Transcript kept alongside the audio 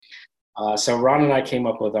So Ron and I came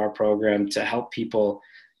up with our program to help people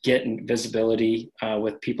get visibility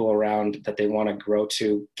with people around that they want to grow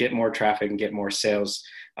to, get more traffic and get more sales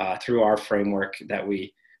through our framework that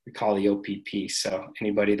we call the OPP. So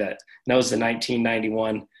anybody that knows the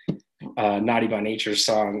 1991 Naughty by Nature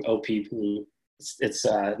song OPP, it's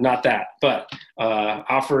not that, but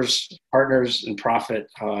offers, partners, and profit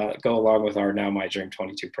go along with our Now My Dream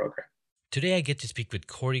 22 program. Today I get to speak with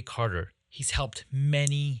Corey Carter. He's helped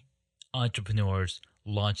many entrepreneurs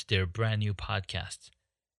launch their brand new podcasts.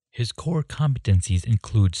 His core competencies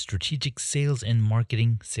include strategic sales and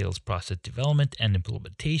marketing, sales process development and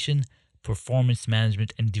implementation, performance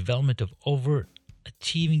management, and development of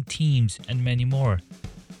overachieving teams, and many more.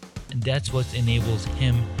 And that's what enables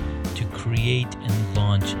him to create and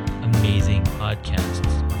launch amazing podcasts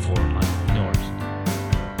for entrepreneurs.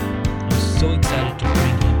 I'm so excited to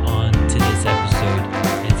bring him on to this episode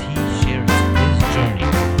as he shares his journey.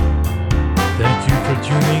 Thank you for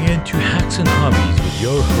tuning in to Hacks and Hobbies with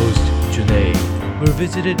your host, Junaid. We're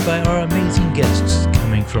visited by our amazing guests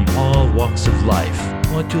coming from all walks of life.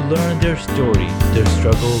 Want to learn their story, their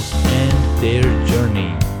struggles, and their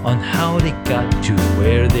journey on how they got to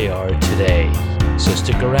where they are today. So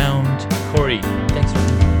stick around. Corey, thanks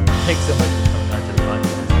so much for coming on to the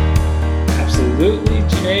podcast. Absolutely,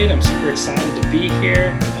 Junaid. I'm super excited to be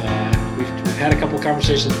here. We've had a couple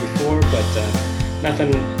conversations before, but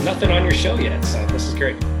nothing on your show yet. So this is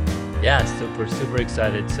great. Yeah, super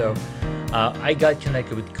excited. So I got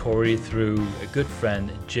connected with Corey through a good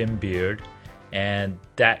friend, Jim Beard, and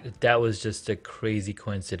that was just a crazy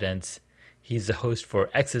coincidence. He's the host for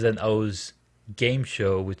X's and O's game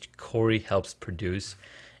show, which Corey helps produce,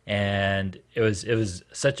 and it was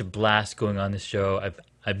such a blast going on this show.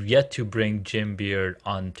 I've yet to bring Jim Beard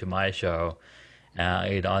onto my show,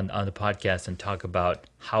 on the podcast, and talk about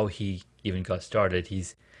how he even got started.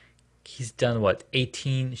 He's done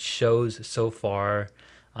 18 shows so far.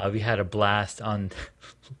 We had a blast on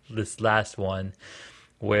this last one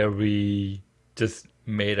where we just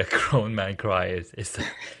made a grown man cry. It's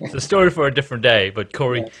a story for a different day. But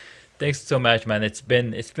Corey, thanks so much, man. It's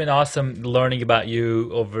been awesome learning about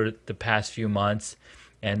you over the past few months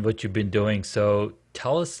and what you've been doing. So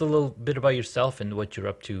tell us a little bit about yourself and what you're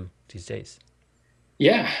up to these days.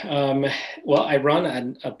 Yeah. Well, I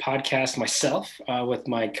run a podcast myself with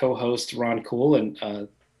my co-host, Ron Cool, and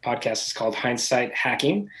podcast is called Hindsight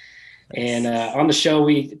Hacking. And on the show,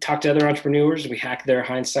 we talk to other entrepreneurs. We hack their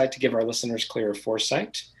hindsight to give our listeners clearer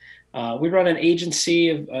foresight. We run an agency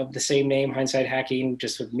of the same name, Hindsight Hacking,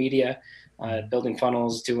 just with media, building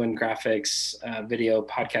funnels, doing graphics, video,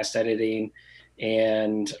 podcast editing,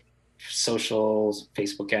 and socials,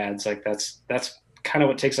 Facebook ads. Like that's kind of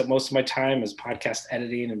what takes up most of my time is podcast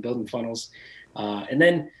editing and building funnels. And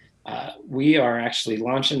then we are actually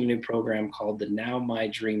launching a new program called the Now My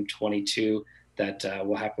Dream 22 that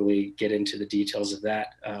we'll happily get into the details of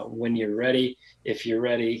that when you're ready, if you're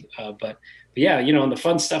ready. But yeah, and the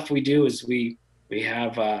fun stuff we do is we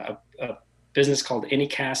have a business called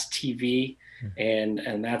Anycast TV,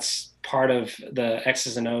 and that's part of the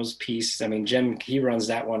X's and O's piece. I mean, Jim, he runs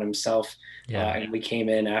that one himself, and we came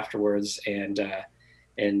in afterwards, and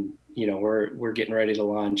we're getting ready to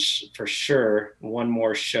launch for sure one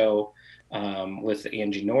more show with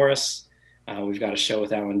Angie Norris. We've got a show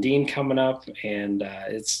with Alan Dean coming up, and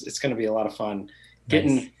it's going to be a lot of fun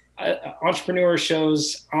getting entrepreneur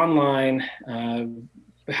shows online,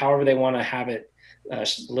 however they want to have it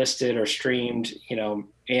listed or streamed.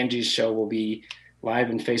 Angie's show will be live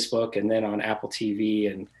in Facebook and then on Apple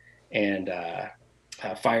TV and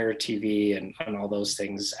Fire TV and all those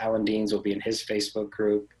things. Alan Dean's will be in his Facebook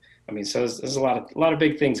group. I mean, so there's a lot of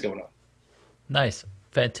big things going on. Nice.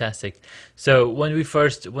 Fantastic. So when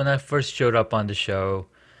I first showed up on the show,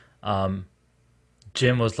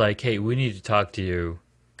 Jim was like, "Hey, we need to talk to you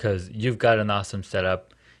because you've got an awesome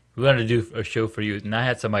setup. We want to do a show for you." And I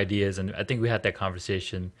had some ideas, and I think we had that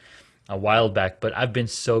conversation a while back. But I've been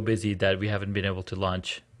so busy that we haven't been able to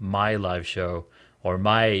launch my live show or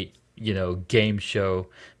my game show,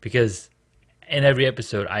 because in every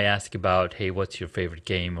episode I ask about, "Hey, what's your favorite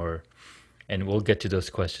game?" and we'll get to those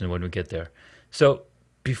questions when we get there. So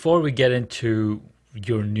before we get into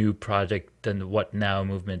your new project, the What Now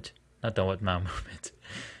movement, not the What Now movement.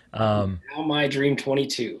 Now My Dream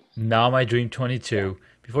 22. Now My Dream 22.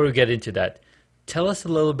 Before we get into that, tell us a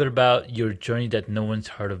little bit about your journey that no one's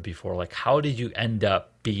heard of before. Like, how did you end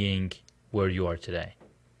up being where you are today?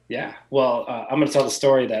 Yeah, well, I'm going to tell the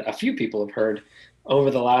story that a few people have heard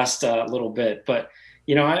over the last little bit. But,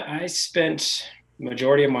 I spent the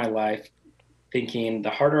majority of my life thinking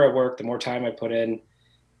the harder I work, the more time I put in,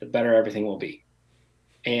 the better everything will be.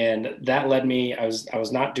 And that led me, I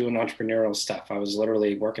was not doing entrepreneurial stuff. I was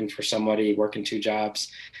literally working for somebody, working two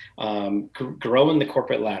jobs, growing the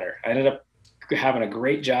corporate ladder. I ended up having a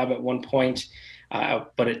great job at one point,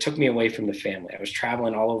 but it took me away from the family. I was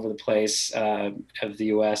traveling all over the place of the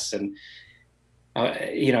US, and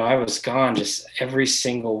I was gone just every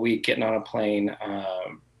single week getting on a plane.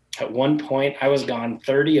 At one point, I was gone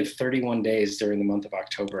 30 of 31 days during the month of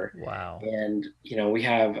October. Wow. And,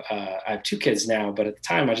 I have two kids now, but at the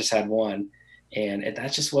time I just had one. And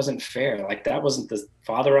that just wasn't fair. Like, that wasn't the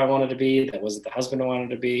father I wanted to be. That wasn't the husband I wanted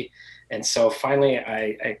to be. And so finally,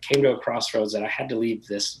 I came to a crossroads that I had to leave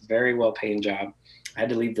this very well paying job. I had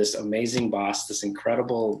to leave this amazing boss, this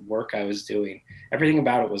incredible work I was doing. Everything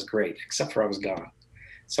about it was great, except for I was gone.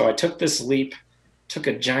 So I took this leap, took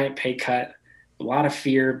a giant pay cut, a lot of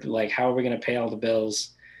fear, like, how are we going to pay all the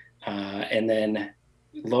bills? And then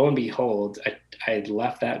lo and behold, I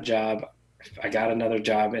left that job. I got another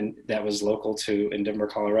job that was local in Denver,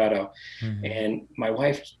 Colorado. Mm-hmm. And my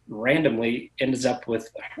wife randomly ends up with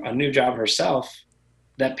a new job herself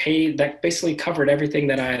that basically covered everything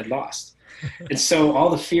that I had lost. And so all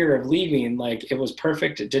the fear of leaving, like, it was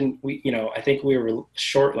perfect. It didn't, I think we were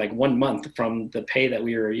short like 1 month from the pay that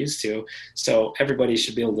we were used to. So everybody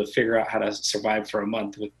should be able to figure out how to survive for a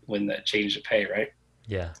month when the change of pay, right?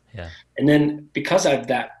 Yeah. And then because of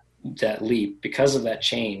that leap, because of that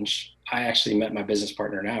change, I actually met my business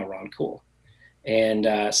partner now, Ron Cool.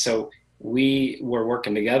 And so we were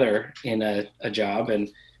working together in a job, and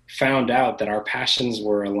found out that our passions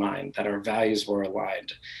were aligned, that our values were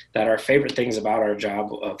aligned, that our favorite things about our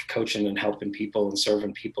job of coaching and helping people and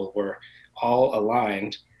serving people were all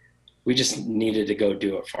aligned. We just needed to go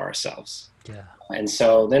do it for ourselves. Yeah. And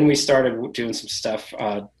so then we started doing some stuff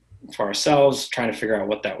for ourselves, trying to figure out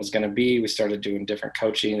what that was going to be. We started doing different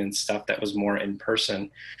coaching and stuff that was more in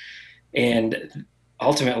person. And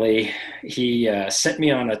ultimately, he sent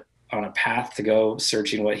me on a path to go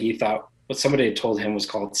searching what somebody had told him was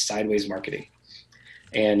called sideways marketing.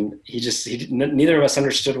 And neither of us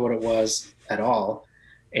understood what it was at all.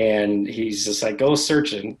 And he's just like, go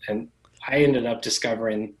searching. And I ended up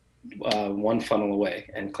discovering One Funnel Away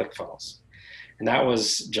and ClickFunnels. And that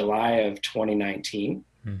was July of 2019.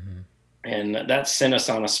 Mm-hmm. And that sent us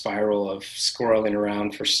on a spiral of squirreling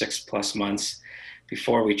around for 6+ months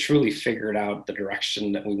before we truly figured out the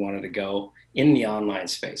direction that we wanted to go in the online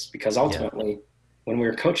space. Because ultimately, when we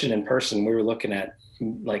were coaching in person, we were looking at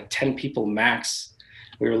like 10 people max.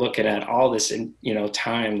 We were looking at all this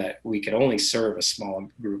time that we could only serve a small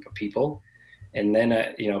group of people. And then,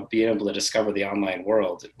 being able to discover the online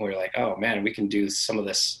world, we were like, oh man, we can do some of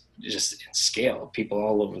this just in scale, people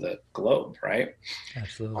all over the globe. Right.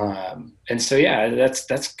 Absolutely. And so, yeah,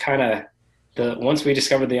 that's kind of once we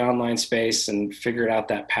discovered the online space and figured out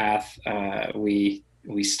that path, we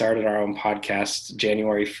started our own podcast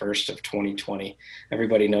January 1st of 2020.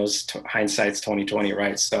 Everybody knows hindsight's 2020,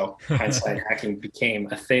 right? So hindsight hacking became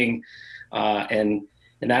a thing. And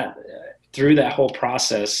that through that whole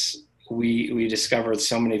process, we discovered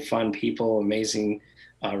so many fun people, amazing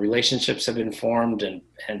relationships have been formed, and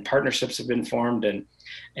partnerships have been formed.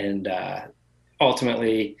 And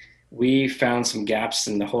ultimately, we found some gaps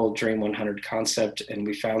in the whole Dream 100 concept. And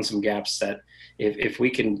we found some gaps that if we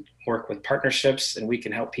can work with partnerships and we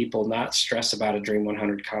can help people not stress about a Dream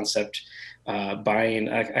 100 concept,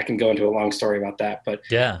 I can go into a long story about that, but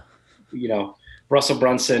yeah, Russell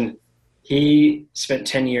Brunson, he spent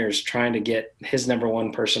 10 years trying to get his number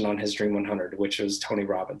one person on his Dream 100, which was Tony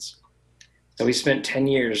Robbins. So he spent 10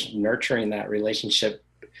 years nurturing that relationship.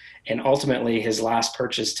 And ultimately, his last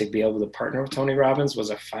purchase to be able to partner with Tony Robbins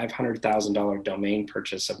was a $500,000 domain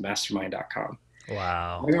purchase of mastermind.com.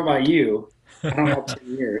 Wow. I don't know about you. I don't have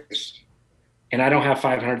 10 years, and I don't have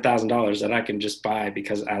 $500,000 that I can just buy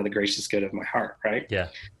because out of the gracious good of my heart, right? Yeah.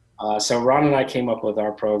 So Ron and I came up with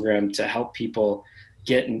our program to help people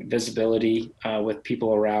get visibility with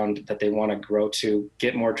people around that they want to grow to,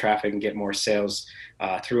 get more traffic and get more sales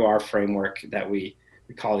through our framework that we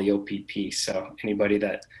call the OPP. So anybody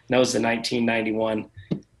that knows the 1991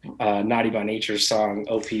 Naughty by Nature song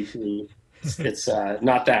OPP, it's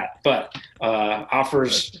not that, but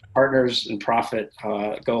offers, partners, and profit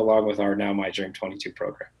go along with our Now My Dream 22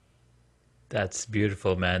 program. That's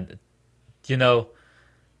beautiful, man.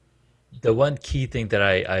 The one key thing that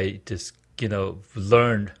I just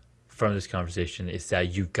learned from this conversation is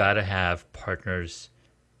that you gotta have partners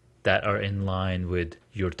that are in line with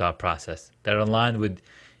your thought process, that are in line with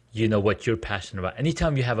what you're passionate about.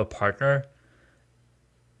 Anytime you have a partner,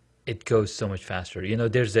 it goes so much faster.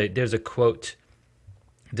 There's a quote,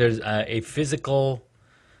 there's a physical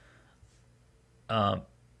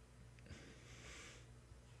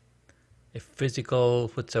a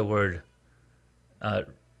physical, what's the word? Uh,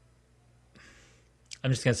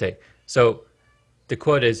 I'm just gonna say. So the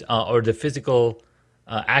quote is, or the physical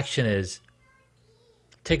action is,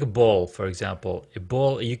 take a bowl, for example. A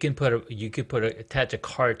bowl, you could attach a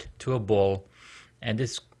cart to a bowl, and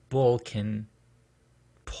this bowl can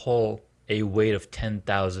pull a weight of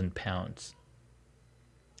 10,000 pounds.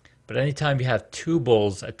 But anytime you have two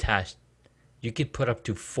bowls attached, you could put up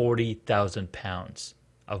to 40,000 pounds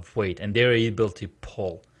of weight, and they're able to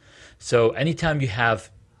pull. So anytime you have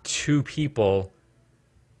two people,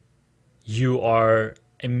 you are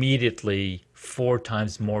immediately four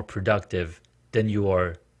times more productive than you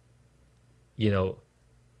are, you know,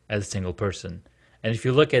 as a single person. And if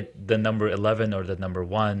you look at the number 11 or the number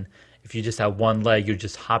one, if you just have one leg, you're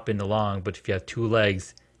just hopping along. But if you have two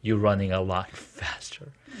legs, you're running a lot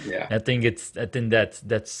faster. Yeah. I think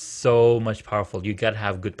that's so much powerful. You got to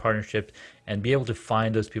have good partnerships and be able to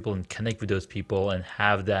find those people and connect with those people and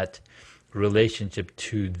have that relationship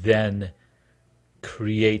to then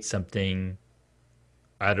create something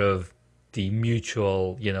out of the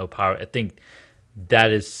mutual, power. I think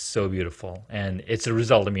that is so beautiful. And it's a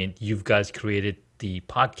result. I mean, you guys created the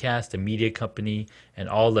podcast, the media company, and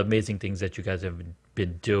all the amazing things that you guys have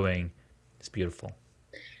been doing. It's beautiful.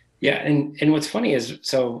 Yeah, and what's funny is,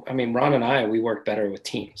 so I mean, Ron and I, we work better with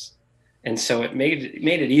teams, and so it made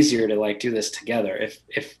it easier to like do this together.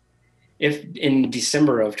 If in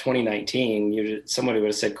December of 2019, somebody would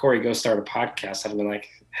have said, "Corey, go start a podcast," I'd have been like,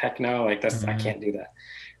 "Heck no, like I Mm-hmm. can't do that."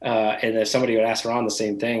 And if somebody would ask Ron the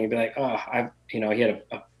same thing, he'd be like, "Oh, he had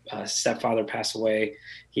a stepfather pass away.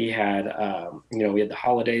 He had, we had the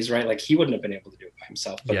holidays, right? Like he wouldn't have been able to do it by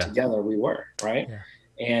himself, but Yeah. together we were, right?"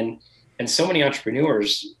 Yeah. And so many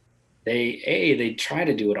entrepreneurs, they try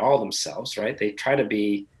to do it all themselves, right? They try to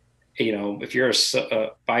be, if you're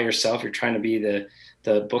by yourself, you're trying to be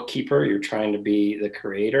the bookkeeper, you're trying to be the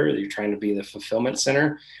creator, you're trying to be the fulfillment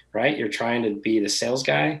center, right? You're trying to be the sales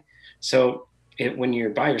guy. So when you're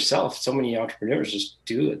by yourself, so many entrepreneurs just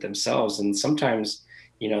do it themselves, and sometimes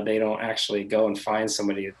they don't actually go and find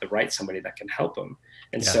somebody that can help them.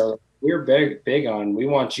 And Yeah. so we're big on, we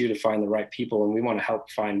want you to find the right people, and we want to help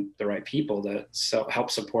find the right people that help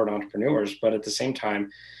support entrepreneurs. But at the same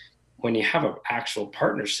time, when you have an actual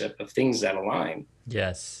partnership of things that align,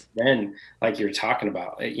 Yes. then like you're talking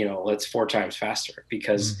about, it's four times faster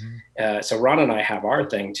because Mm-hmm. so Ron and I have our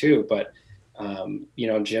thing too, but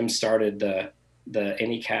Jim started the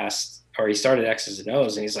Anycast, or he started X's and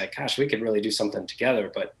O's, and he's like, gosh, we could really do something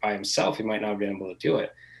together, but by himself he might not be able to do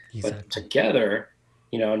it. Exactly. But together,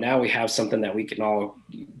 now we have something that we can all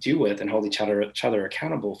do with and hold each other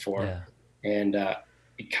accountable for. Yeah. And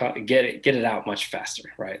get it out much faster,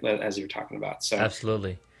 right, as you're talking about. So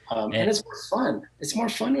Absolutely. and And it's more fun. It's more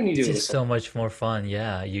fun when you it's do just this. so much more fun.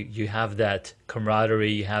 Yeah. You have that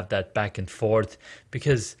camaraderie, you have that back and forth,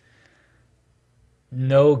 because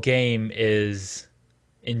no game is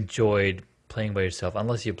enjoyed playing by yourself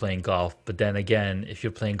unless you're playing golf. But then again, if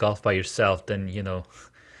you're playing golf by yourself, then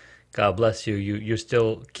God bless you. You're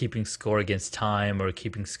still keeping score against time, or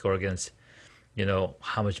keeping score against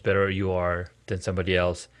how much better you are than somebody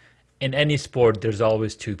else. In any sport, there's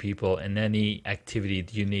always two people. In any activity,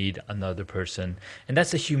 you need another person, and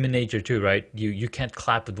that's a human nature too, right? You can't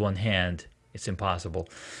clap with one hand; it's impossible.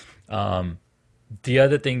 The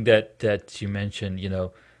other thing that you mentioned,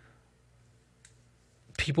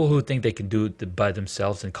 people who think they can do it by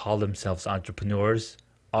themselves and call themselves entrepreneurs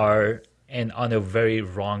are and on a very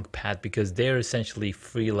wrong path, because they're essentially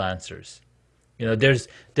freelancers. There's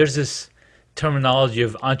this terminology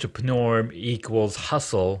of entrepreneur equals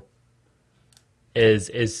hustle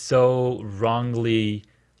is so wrongly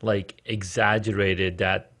like exaggerated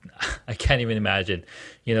that I can't even imagine.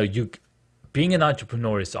 You being an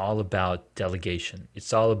entrepreneur is all about delegation.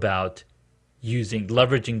 It's all about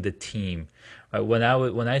leveraging the team. Right? When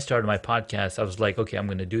I started my podcast, I was like, okay, I'm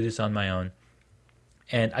going to do this on my own,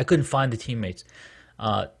 and I couldn't find the teammates.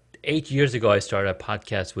 8 years ago, I started a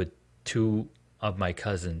podcast with two of my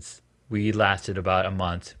cousins. We lasted about a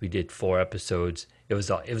month. We did 4 episodes. It was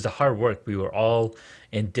a hard work. We were all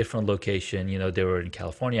in different location. They were in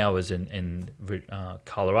California. I was in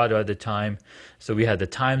Colorado at the time. So we had the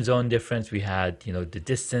time zone difference. We had the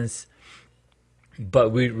distance.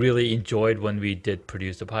 But we really enjoyed when we did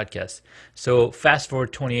produce the podcast. So fast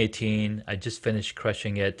forward 2018, I just finished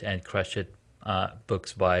Crushing It and Crush It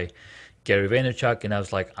books by Gary Vaynerchuk, and I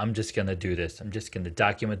was like, I'm just gonna do this. I'm just gonna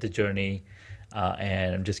document the journey,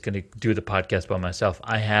 and I'm just gonna do the podcast by myself.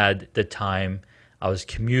 I had the time. I was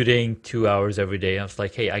commuting 2 hours every day. I was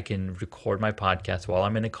like, hey, I can record my podcast while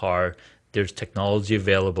I'm in the car. There's technology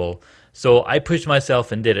available. So I pushed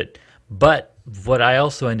myself and did it. But what I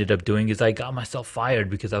also ended up doing is I got myself fired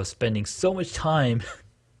because I was spending so much time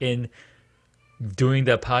in doing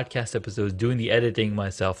the podcast episodes, doing the editing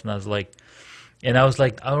myself, and I was like, I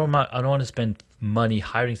don't want to spend money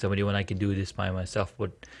hiring somebody when I can do this by myself.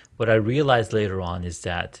 What I realized later on is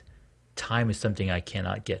that time is something I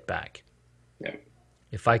cannot get back. Yeah.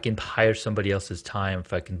 If I can hire somebody else's time,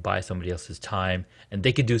 if I can buy somebody else's time, and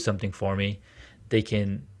they can do something for me, they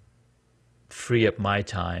can free up my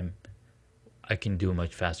time. I can do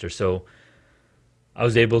much faster. So I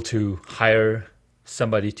was able to hire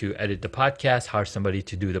somebody to edit the podcast, hire somebody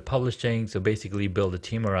to do the publishing. So basically build a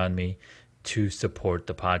team around me to support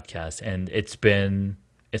the podcast. And it's been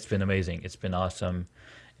amazing. It's been awesome.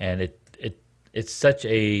 And it's such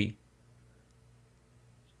a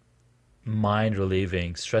mind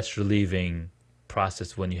relieving, stress relieving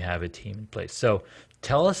process when you have a team in place. So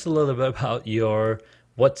tell us a little bit about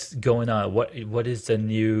what's going on. What is the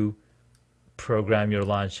new program you're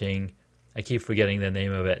launching? I keep forgetting the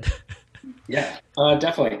name of it. Yeah,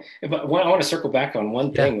 definitely. But I want to circle back on one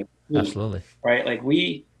Yeah, thing with me, absolutely. right? Like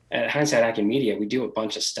we at Hindsight Hacking Media, we do a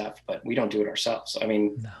bunch of stuff, but we don't do it ourselves. I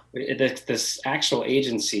mean, No. this actual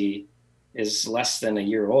agency is less than a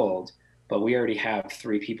year old, but we already have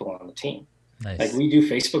 3 people on the team. Like Nice. we do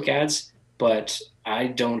Facebook ads, but I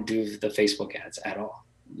don't do the Facebook ads at all.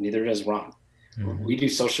 Neither does Ron. Hmm. We do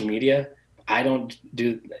social media. I don't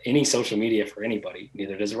do any social media for anybody.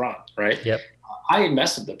 Neither does Ron, right? Yep. I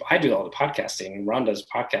do all the podcasting, and Ron does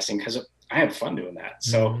podcasting because I have fun doing that.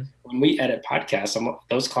 So Hmm. when we edit podcasts,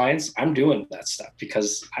 those clients, I'm doing that stuff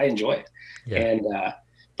because I enjoy it. Yeah. And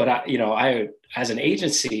but as an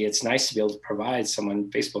agency, it's nice to be able to provide someone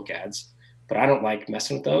Facebook ads, but I don't like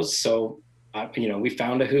messing with those. So we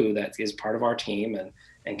found a who that is part of our team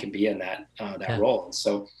and can be in that Yeah. role. And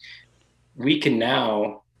so we can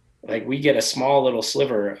now, like, we get a small little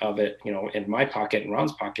sliver of it, in my pocket and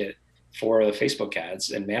Ron's pocket for the Facebook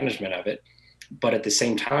ads and management of it. But at the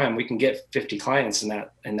same time, we can get 50 clients in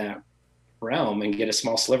that realm and get a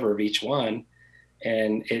small sliver of each one.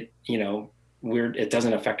 And it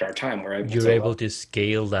doesn't affect our time. You're able to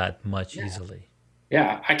scale that much Yeah. easily.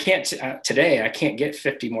 Yeah, I can't today. I can't get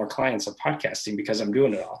 50 more clients of podcasting because I'm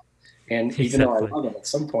doing it all. And even though I Exactly. love it, at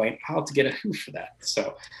some point I'll have to get a who for that.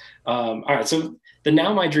 So, all right. So the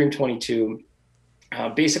Now My Dream 22,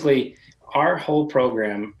 basically, our whole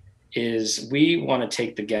program is we want to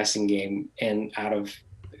take the guessing game and out of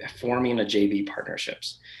forming a JV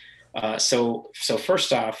partnerships. So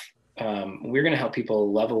first off, we're going to help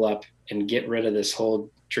people level up and get rid of this whole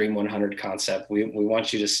Dream 100 concept. We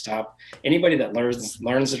want you to stop. Anybody that learns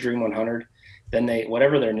the Dream 100, then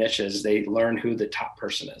whatever their niche is, they learn who the top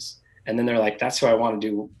person is, and then they're like, that's who I want to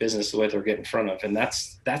do business with or get in front of. And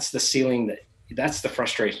that's the ceiling, that's the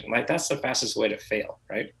frustration. Like, that's the fastest way to fail,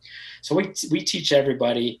 right? So we teach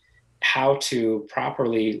everybody how to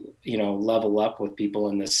properly level up with people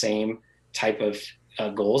in the same type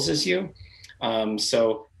of goals as you.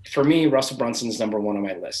 So for me, Russell Brunson's number one on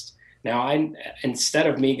my list. Now, instead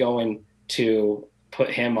of me going to put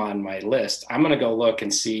him on my list, I'm going to go look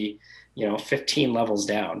and see, 15 levels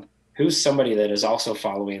down, who's somebody that is also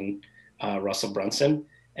following Russell Brunson,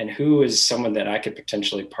 and who is someone that I could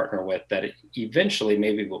potentially partner with that eventually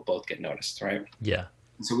maybe we'll both get noticed, right? Yeah.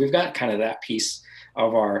 So we've got kind of that piece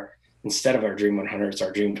of instead of our Dream 100, it's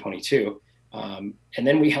our Dream 22. And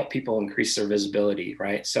then we help people increase their visibility,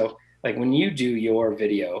 right? So like when you do your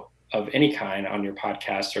video of any kind on your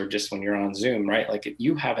podcast or just when you're on Zoom, right? Like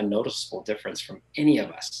you have a noticeable difference from any of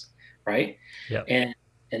us, right? Yep.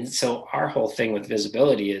 And so our whole thing with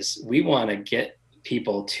visibility is we want to get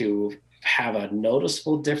people to have a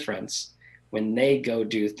noticeable difference when they go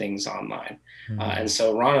do things online. And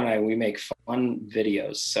so Ron and I, we make fun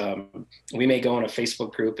videos. We may go in a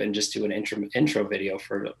Facebook group and just do an intro video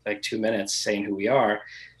for like 2 minutes saying who we are,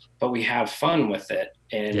 but we have fun with it.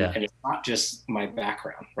 And it's not just my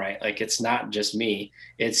background, right? Like, it's not just me.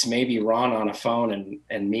 It's maybe Ron on a phone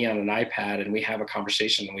and me on an iPad, and we have a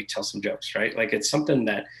conversation and we tell some jokes, right? Like, it's something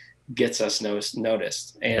that gets us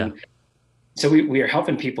noticed. And so we are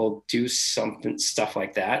helping people do stuff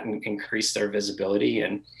like that and increase their visibility.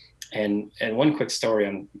 And one quick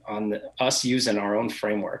story on us using our own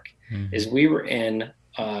framework is we were in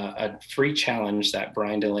a free challenge that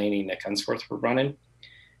Brian Delaney, Nick Unsworth were running.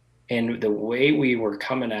 And the way we were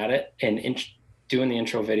coming at it and doing the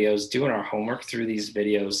intro videos, doing our homework through these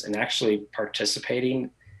videos and actually participating,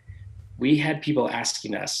 we had people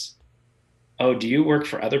asking us, oh, do you work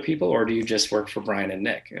for other people or do you just work for Brian and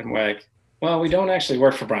Nick? And we're like, well, we don't actually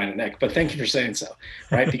work for Brian and Nick, but thank you for saying so,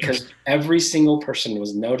 right? Because every single person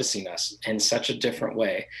was noticing us in such a different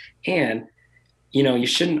way. And you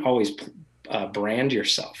shouldn't always brand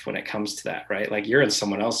yourself when it comes to that, right? Like you're in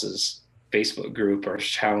someone else's Facebook group or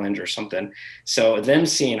challenge or something. So them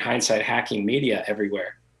seeing Hindsight Hacking Media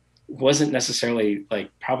everywhere wasn't necessarily like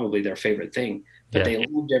probably their favorite thing, but Yeah. they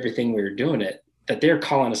loved everything we were doing it, that they're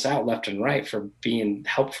calling us out left and right for being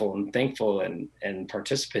helpful and thankful and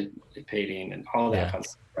participating and all that Yeah. fun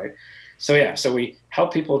stuff, right? So yeah, so we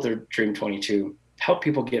help people with their Dream 22, help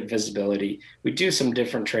people get visibility. We do some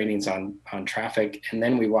different trainings on traffic, and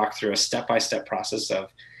then we walk through a step-by-step process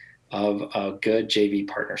of a good JV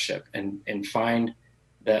partnership and find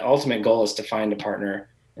the ultimate goal is to find a partner.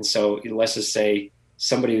 And so let's just say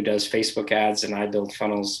somebody who does Facebook ads and I build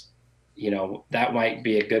funnels, that might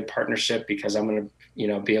be a good partnership because I'm going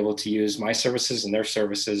to, be able to use my services and their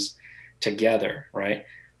services together. Right.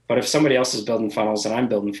 But if somebody else is building funnels and I'm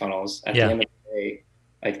building funnels, at the end of the day,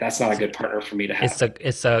 like that's not a good partner for me to have.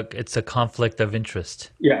 It's a conflict of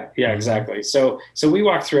interest. Yeah, exactly. So we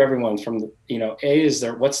walk through everyone from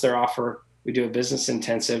what's their offer. We do a business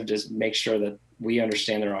intensive to make sure that we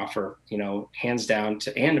understand their offer, hands down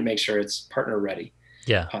and to make sure it's partner ready.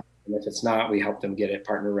 Yeah. And if it's not, we help them get it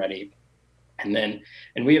partner ready. And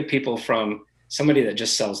we have people from somebody that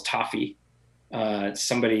just sells toffee,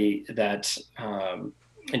 somebody that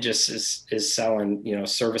just is selling,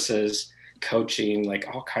 services, coaching, like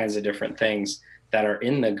all kinds of different things that are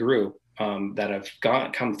in the group that have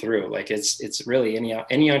come through. Like it's really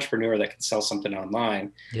any entrepreneur that can sell something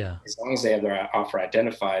online. Yeah. As long as they have their offer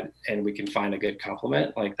identified and we can find a good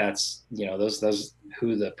complement, like that's, those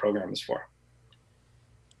who the program is for.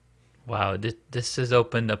 Wow, this has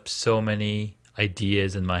opened up so many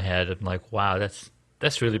ideas in my head. I'm like, wow,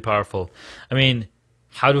 that's really powerful. I mean,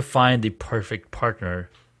 how to find the perfect partner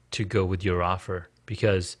to go with your offer,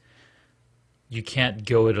 because you can't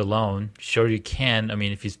go it alone. Sure, you can. I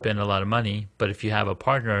mean, if you spend a lot of money, but if you have a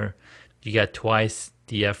partner, you got twice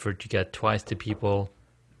the effort, you got twice the people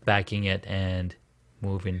backing it and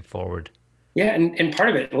moving forward. Yeah, and part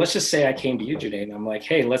of it, let's just say I came to you, Janae, and I'm like,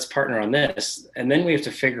 hey, let's partner on this. And then we have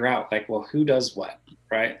to figure out like, well, who does what,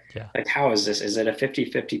 right? Yeah. Like, how is this? Is it a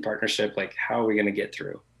 50-50 partnership? Like, how are we going to get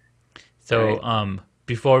through? So right?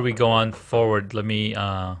 Before we go on forward, let me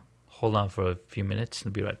hold on for a few minutes.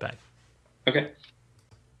 I'll be right back. Okay.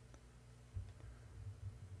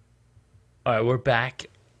 All right, we're back.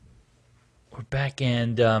 We're back,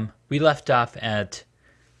 and we left off at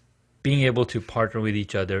being able to partner with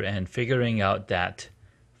each other and figuring out that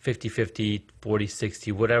 50-50,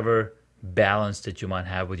 40-60, whatever balance that you might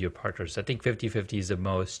have with your partners. I think 50-50 is the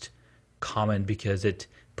most common because it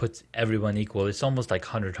puts everyone equal. It's almost like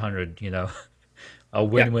 100-100, a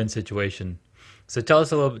win-win situation. So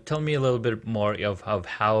tell me a little bit more of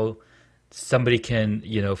how somebody can,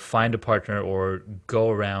 find a partner or go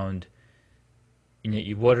around.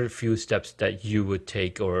 What are a few steps that you would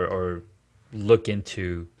take or look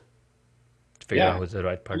into to figure out who the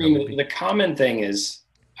right partner would be? The common thing is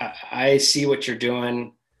I see what you're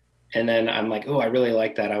doing, and then I'm like, oh, I really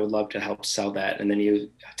like that. I would love to help sell that. And then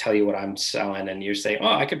you tell you what I'm selling, and you say,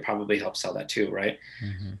 oh, I could probably help sell that too, right?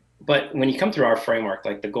 Mm-hmm. But when you come through our framework,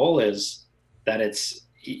 like the goal is that it's,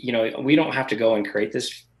 we don't have to go and create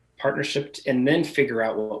this partnership and then figure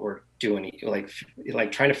out what we're doing, like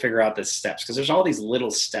trying to figure out the steps, because there's all these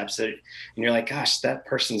little steps and you're like, gosh, that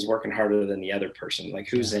person's working harder than the other person. Like,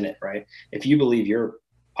 who's in it, right? If you believe your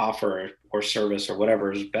offer or service or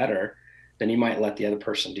whatever is better, then you might let the other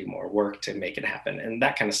person do more work to make it happen, and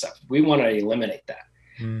that kind of stuff. We want to eliminate that,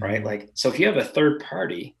 right? Like, so if you have a third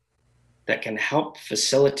party that can help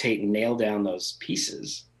facilitate and nail down those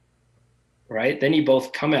pieces, right? Then you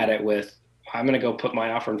both come at it with, I'm going to go put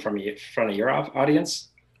my offer in front of your audience.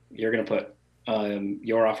 You're going to put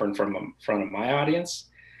your offer in front of my audience,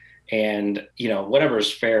 and whatever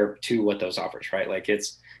is fair to what those offers, right? Like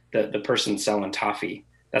it's the person selling toffee.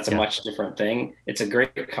 That's a much different thing. It's a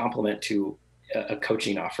great complement to a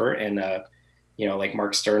coaching offer, and like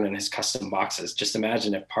Mark Stern and his custom boxes. Just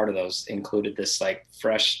imagine if part of those included this like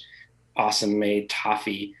fresh, awesome made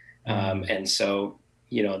toffee, and so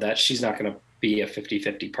that she's not going to be a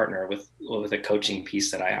 50-50 partner with a coaching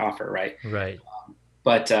piece that I offer, right? Right.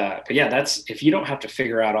 But yeah, that's if you don't have to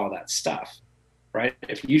figure out all that stuff, right?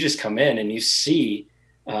 If you just come in and you see,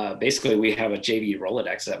 basically we have a JV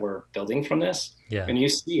Rolodex that we're building from this, and you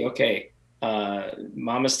see, okay,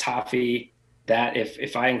 Mama's Toffee, that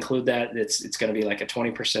if I include that, it's going to be like a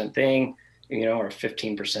 20% thing, or a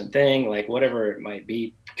 15% thing, like whatever it might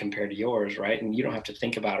be compared to yours, right? And you don't have to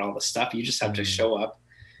think about all the stuff. You just have to show up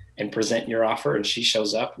and present your offer, and she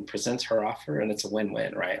shows up and presents her offer, and it's a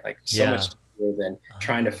win-win, right? Like so much more than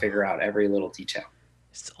trying to figure out every little detail.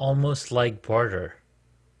 It's almost like barter.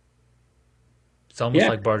 It's almost Yeah.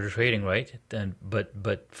 like barter trading, right? Then,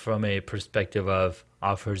 but from a perspective of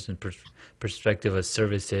offers and perspective of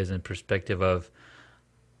services and perspective of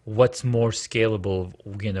what's more scalable,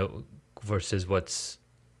 versus what's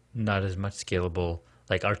not as much scalable.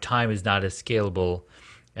 Like our time is not as scalable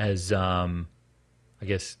as I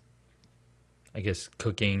guess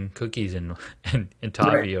cooking cookies and and Right.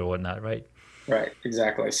 toffee or whatnot, right? Right,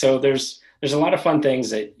 exactly. So there's a lot of fun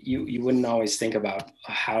things that you wouldn't always think about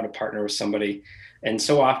how to partner with somebody. And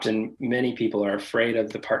so often many people are afraid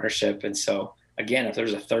of the partnership. And so again, if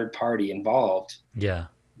there's a third party involved, Yeah.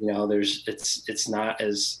 there's it's not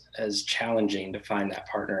as challenging to find that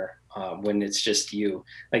partner when it's just you.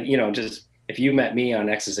 Like, just if you met me on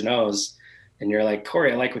X's and O's and you're like,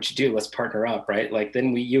 Corey, I like what you do, let's partner up, right? Like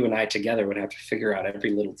then you and I together would have to figure out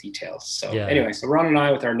every little detail. So Yeah. anyway, so Ron and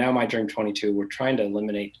I with our Now My Dream 22, we're trying to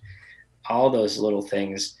eliminate all those little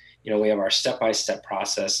things. We have our step-by-step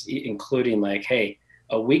process, including like, hey,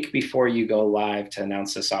 a week before you go live to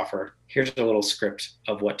announce this offer, here's a little script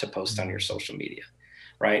of what to post on your Mm. social media,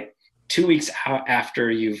 right? 2 weeks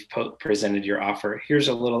after you've presented your offer, here's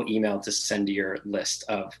a little email to send to your list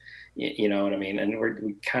of, you know what I mean? And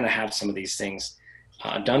we kind of have some of these things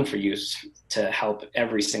done for you to help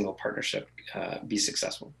every single partnership be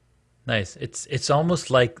successful. Nice. It's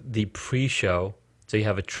almost like the pre-show. So you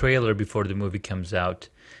have a trailer before the movie comes out.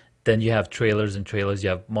 Then you have trailers and trailers.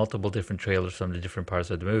 You have multiple different trailers from the different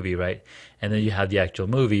parts of the movie, right? And then you have the actual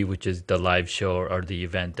movie, which is the live show or the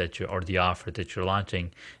event or the offer that you're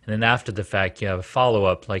launching. And then after the fact, you have a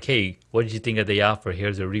follow-up, like, hey, what did you think of the offer?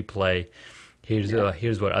 Here's a replay. Yeah.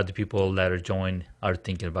 Here's what other people that are joined are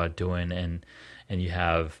thinking about doing, and you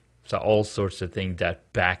have so all sorts of things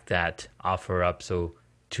that back that offer up. So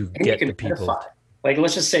to And you get can the people. verify. Like,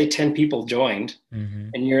 let's just say 10 people joined,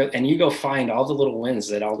 Hmm. and you go find all the little wins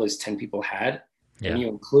that all those 10 people had, and Yeah. you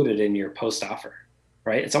include it in your post offer,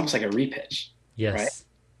 right? It's almost like a repitch, right? Yes.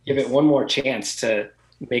 Give it Yes. one more chance to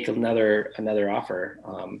make another offer,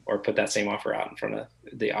 or put that same offer out in front of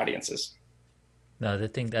the audiences. No, I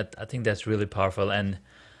think that's really powerful, and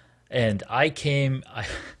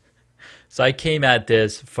so I came at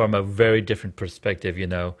this from a very different perspective.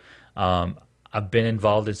 Um, I've been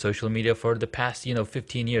involved in social media for the past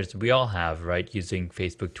 15 years. We all have, right? Using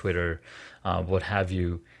Facebook, Twitter, what have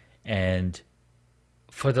you, and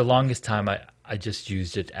for the longest time, I just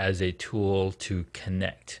used it as a tool to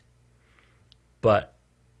connect. But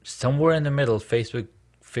somewhere in the middle, Facebook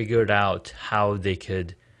figured out how they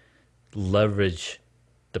could leverage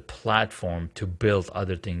the platform to build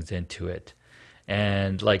other things into it.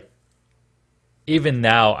 And like even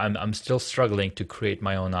now I'm still struggling to create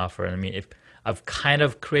my own offer. I mean, if I've kind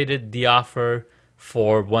of created the offer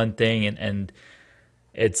for one thing, and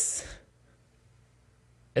it's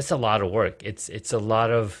it's a lot of work. It's a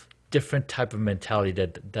lot of different type of mentality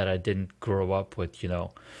that I didn't grow up with,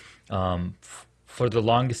 for the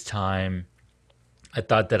longest time I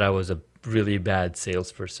thought that I was a really bad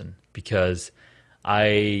salesperson because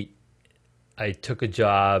I I took a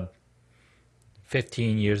job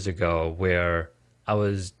 15 years ago where I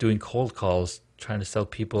was doing cold calls trying to sell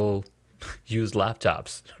people used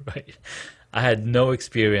laptops, right? I had no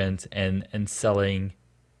experience in selling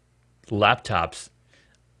laptops,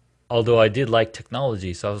 although I did like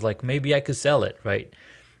technology. So I was like, maybe I could sell it, right?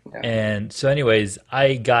 Yeah. And so, anyways,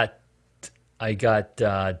 I got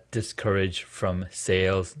discouraged from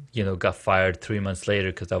sales. Got fired 3 months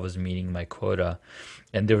later because I was meeting my quota,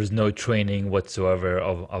 and there was no training whatsoever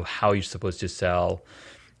of how you're supposed to sell,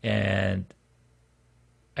 and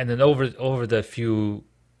then over the few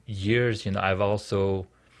years, I've also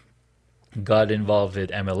got involved with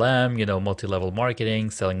MLM, multi-level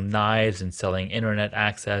marketing, selling knives and selling internet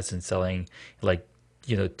access and selling like,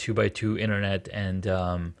 two by two internet. And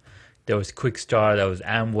there was Quick Start, there was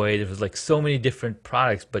Amway, there was like so many different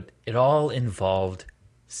products, but it all involved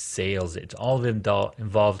sales. It all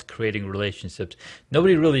involved creating relationships.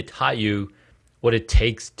 Nobody really taught you what it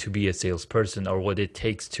takes to be a salesperson or what it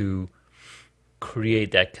takes to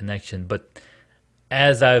create that connection. But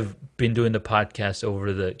as I've been doing the podcast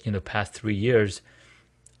over the past 3 years,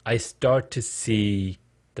 I start to see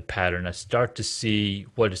the pattern. I start to see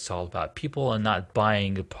what it's all about. People are not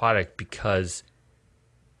buying a product because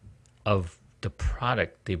of the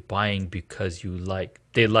product. They're buying because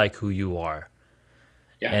they like who you are.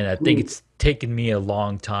 Yeah. And I think it's taken me a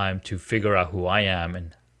long time to figure out who I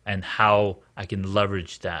am and how I can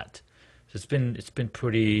leverage that. So it's been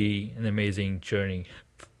pretty an amazing journey,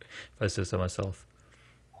 if I say so myself.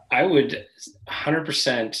 I would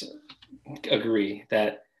 100% agree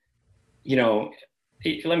that, you know,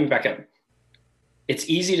 let me back up. It's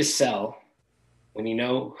easy to sell when you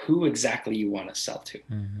know who exactly you want to sell to.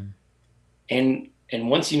 Mm-hmm. And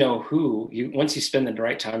once you know once you spend the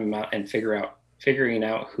right time amount and figuring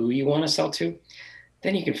out who you want to sell to,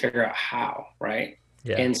 then you can figure out how, right?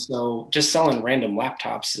 Yeah. And so just selling random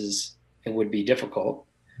laptops it would be difficult.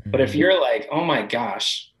 But if Mm-hmm. you're like, oh my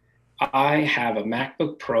gosh, I have a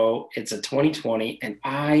MacBook Pro, it's a 2020, and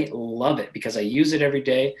I love it because I use it every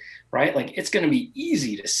day, right? Like it's going to be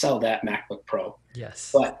easy to sell that MacBook Pro,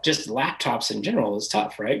 Yes. but just laptops in general is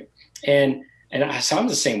tough, right? So I'm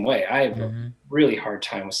the same way. I have a Mm-hmm. really hard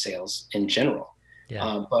time with sales in general.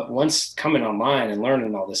 Yeah. But once coming online and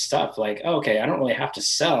learning all this stuff, like, oh, okay, I don't really have to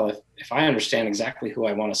sell if I understand exactly who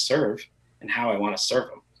I want to serve and how I want to serve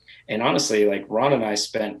them. And honestly, like Ron and I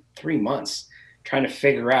spent 3 months trying to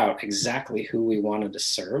figure out exactly who we wanted to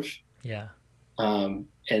serve. Yeah. And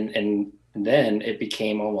then it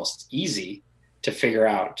became almost easy to figure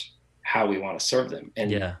out how we want to serve them.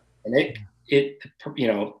 Yeah. And it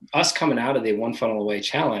us coming out of the One Funnel Away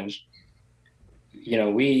challenge,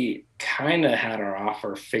 we kind of had our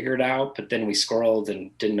offer figured out, but then we scrolled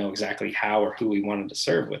and didn't know exactly how or who we wanted to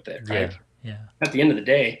serve with it, right? Yeah. Yeah. At the end of the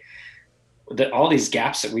day, all these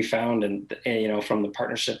gaps that we found and from the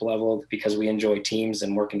partnership level, because we enjoy teams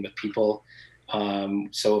and working with people.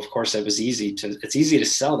 So of course it's easy to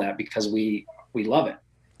sell that because we love it,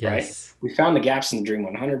 right? Yes. We found the gaps in the Dream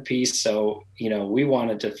 100 piece. So, we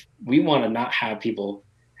want to not have people,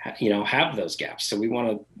 have those gaps. So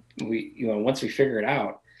once we figure it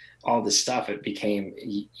out, all this stuff, it became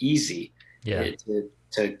easy Yeah.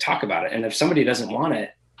 to talk about it. And if somebody doesn't want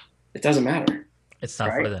it, it doesn't matter. It's not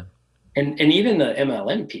right? for them. And even the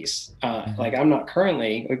MLM piece, Mm-hmm. I'm not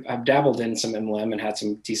currently, I've dabbled in some MLM and had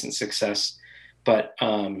some decent success, but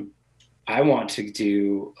I want to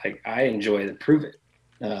do, like, I enjoy the Prove It,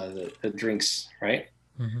 the drinks, right?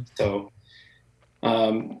 Mm-hmm.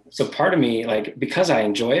 So part of me, like, because I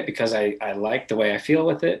enjoy it, because I like the way I feel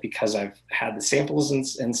with it, because I've had the samples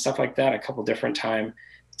and stuff like that a couple different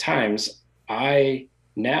times, I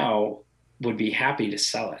now would be happy to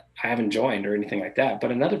sell it. I haven't joined or anything like that.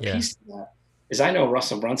 But another Yeah. piece of that is I know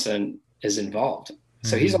Russell Brunson is involved.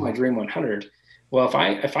 So he's on Mm-hmm. my Dream 100. Well,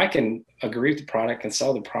 if I can agree with the product and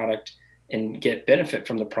sell the product and get benefit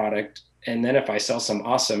from the product, and then if I sell some,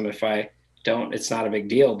 awesome. If I don't, it's not a big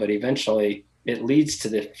deal. But eventually it leads to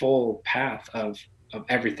the full path of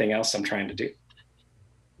everything else I'm trying to do.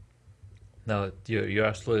 No, you're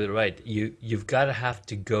absolutely right. You've got to have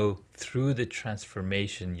to go through the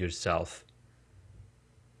transformation yourself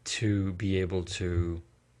to be able to,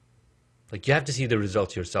 like, you have to see the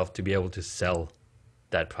results yourself to be able to sell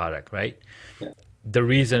that product, right? Yeah. The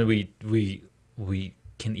reason we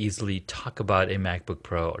can easily talk about a MacBook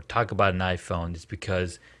Pro or talk about an iPhone is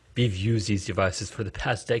because we've used these devices for the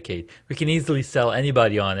past decade. We can easily sell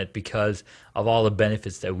anybody on it because of all the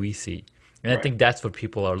benefits that we see. And I think that's what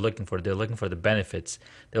people are looking for. They're looking for the benefits.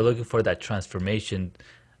 They're looking for that transformation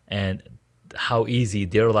and how easy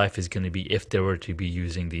their life is going to be if they were to be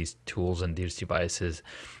using these tools and these devices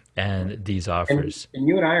and these offers. And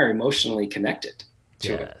you and I are emotionally connected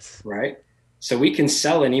to it, Yes. right? So we can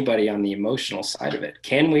sell anybody on the emotional side of it.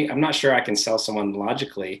 Can we? I'm not sure I can sell someone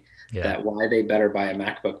logically Yeah. that why they better buy a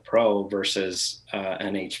MacBook Pro versus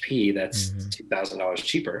an HP that's Mm-hmm. $2,000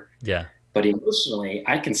 cheaper. Yeah. But emotionally,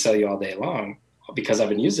 I can sell you all day long because I've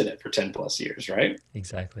been using it for 10 plus years, right?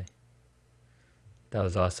 Exactly. That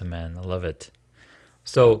was awesome, man. I love it.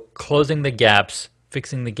 So, closing the gaps,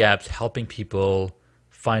 fixing the gaps, helping people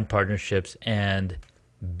find partnerships, and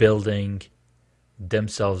building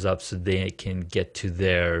themselves up so they can get to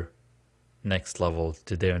their next level,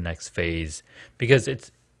 to their next phase. Because I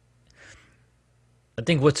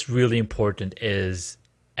think what's really important is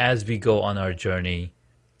as we go on our journey,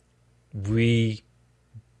 we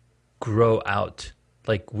grow out.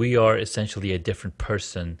 Like, we are essentially a different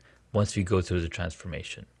person once we go through the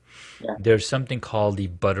transformation. Yeah. There's something called the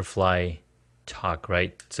butterfly talk,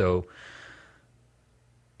 right? So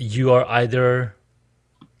you are either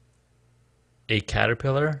a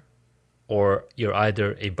caterpillar or you're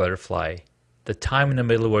either a butterfly. The time in the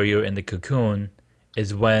middle where you're in the cocoon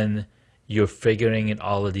is when you're figuring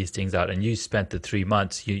all of these things out. And you spent the 3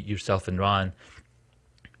 months, yourself and Ron,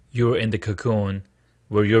 you're in the cocoon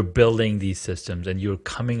where you're building these systems and you're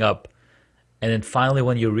coming up. And then finally,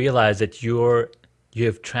 when you realize that you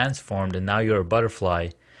have transformed and now you're a butterfly,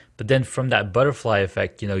 but then from that butterfly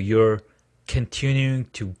effect, you're continuing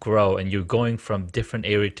to grow and you're going from different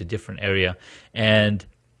area to different area. And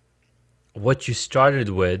what you started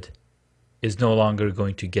with is no longer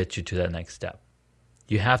going to get you to that next step.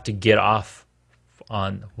 You have to get off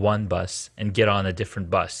on one bus and get on a different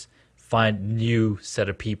bus, find new set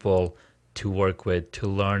of people to work with, to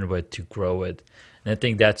learn with, to grow with. And I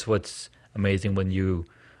think that's what's amazing when you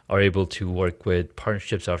are able to work with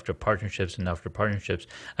partnerships after partnerships and after partnerships.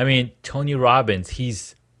 I mean, Tony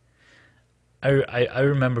Robbins, I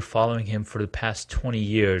remember following him for the past 20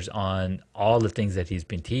 years on all the things that he's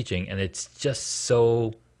been teaching, and it's just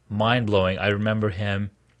so mind blowing. I remember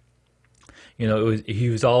him, he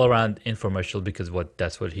was all around infomercial because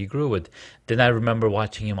that's what he grew with. Then I remember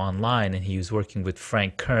watching him online, and he was working with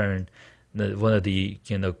Frank Kern, one of the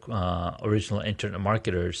original internet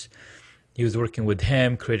marketers. He was working with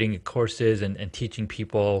him, creating courses and teaching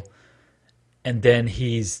people. And then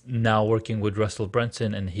he's now working with Russell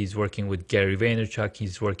Brunson, and he's working with Gary Vaynerchuk.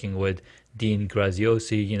 He's working with Dean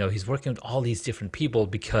Graziosi. He's working with all these different people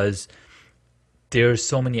because there's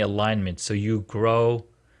so many alignments. So you grow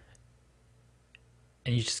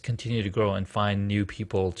and you just continue to grow and find new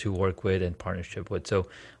people to work with and partnership with. So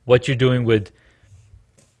what you're doing with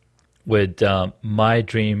My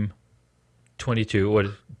Dream 22, or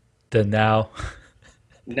the now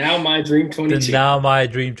My Dream 22. the Now My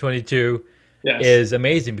Dream 22 Yes. is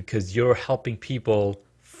amazing because you're helping people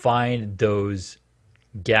find those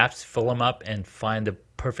gaps, fill them up, and find the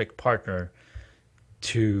perfect partner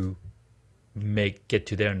to get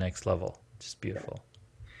to their next level. Just beautiful.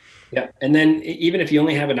 Yeah. And then even if you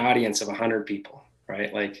only have an audience of 100 people,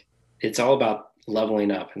 right? Like, it's all about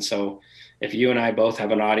leveling up. And so if you and I both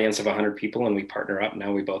have an audience of 100 people and we partner up,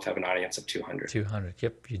 now we both have an audience of 200. 200.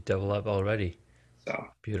 Yep. You double up already. So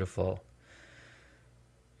Beautiful.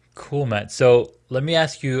 Cool, Matt. So let me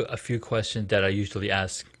ask you a few questions that I usually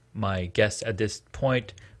ask my guests at this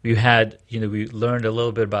point. We learned a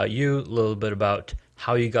little bit about you, a little bit about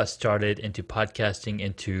how you got started into podcasting,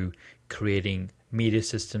 into creating media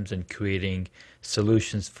systems and creating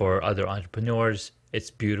solutions for other entrepreneurs. It's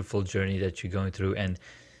a beautiful journey that you're going through, and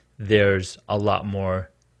there's a lot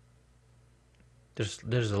more.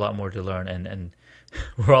 There's a lot more to learn, and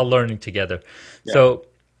we're all learning together. yeah. So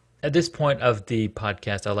at this point of the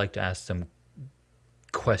podcast, I like to ask some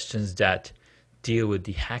questions that deal with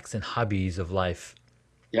the hacks and hobbies of life.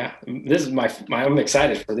 Yeah, this is I'm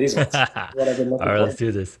excited for these ones. What I've been looking All right, for. let's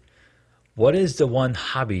do this. What is the one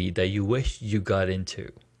hobby that you wish you got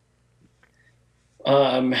into?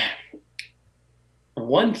 Um,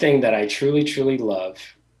 One thing that I truly, truly love,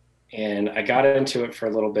 and I got into it for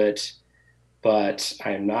a little bit, but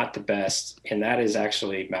I am not the best, and that is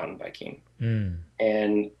actually mountain biking. Mm.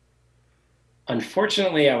 And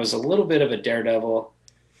unfortunately, I was a little bit of a daredevil,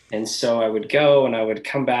 and so I would go and I would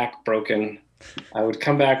come back broken. I would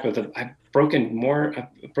come back with I've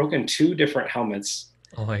broken two different helmets.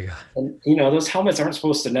 Oh my God. And those helmets aren't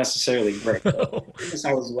supposed to necessarily break. As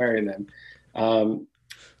I was wearing them, um,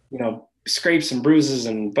 scrapes and bruises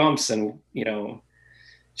and bumps, and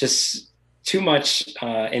just too much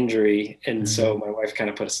injury. And so my wife kind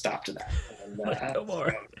of put a stop to that. And, No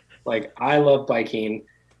more. like, I love biking.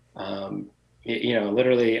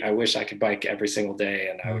 Literally, I wish I could bike every single day,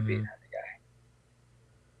 and I would be.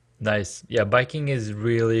 Nice. Yeah, biking is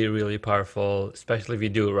really, really powerful, especially if you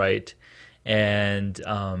do it right. And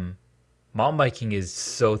mountain biking is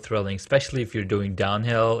so thrilling, especially if you're doing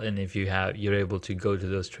downhill and if you're able to go to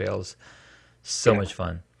those trails. So Yeah. much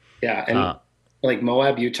fun. Yeah, and like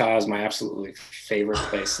Moab, Utah is my absolutely favorite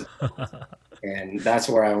place, and that's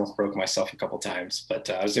where I almost broke myself a couple times. But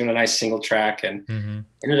I was doing a nice single track and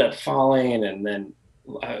ended up falling, and then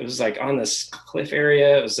I was like on this cliff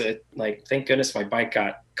area. It was like, thank goodness my bike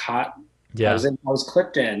got caught. Yeah. I was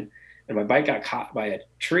clipped in, and my bike got caught by a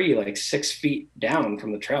tree like 6 feet down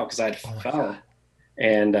from the trail because I had fell. God.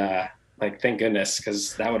 And like, thank goodness,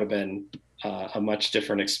 because that would have been a much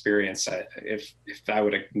different experience if I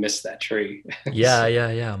would have missed that tree.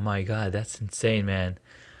 Yeah. My God, that's insane, man.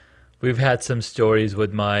 We've had some stories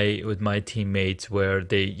with my teammates where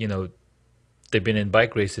they've been in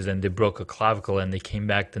bike races and they broke a clavicle and they came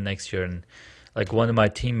back the next year, and like one of my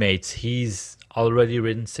teammates, he's already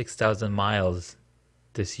ridden 6,000 miles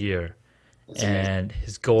this year. That's And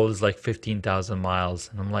his goal is like 15,000 miles.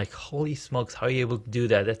 And I'm like, holy smokes, how are you able to do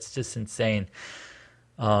that? That's just insane.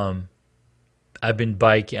 I've been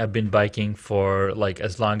biking for like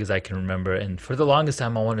as long as I can remember. And for the longest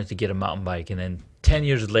time, I wanted to get a mountain bike. And then 10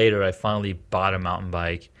 years later, I finally bought a mountain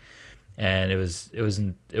bike. And it was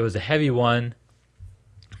a heavy one,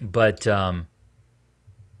 but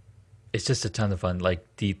it's just a ton of fun. Like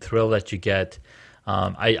the thrill that you get.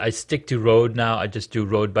 I stick to road now. I just do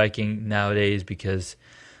road biking nowadays because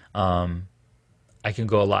I can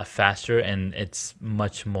go a lot faster and it's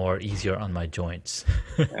much more easier on my joints.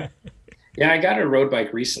 Yeah, I got a road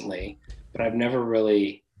bike recently, but I've never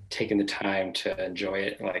really taken the time to enjoy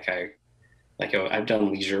it like I've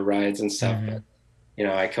done leisure rides and stuff, Mm-hmm. but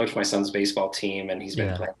I coach my son's baseball team, and he's been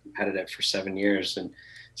Yeah. playing competitive for 7 years. And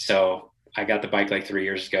so I got the bike like 3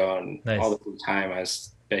 years ago, and all the Nice. free time I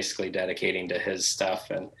was basically dedicating to his stuff.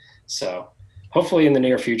 And so hopefully in the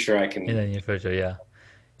near future, I In can. the near future, yeah.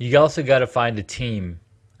 You also got to find a team.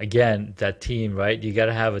 Again, that team, right? You got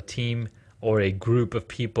to have a team or a group of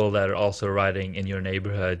people that are also riding in your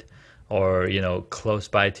neighborhood or, close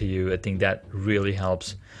by to you. I think that really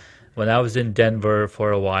helps. When I was in Denver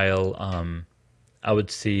for a while, I would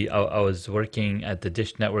see I was working at the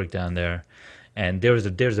Dish Network down there, and there's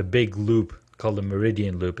a big loop called the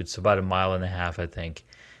Meridian Loop. It's about a mile and a half, I think.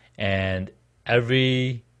 And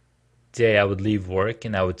every day I would leave work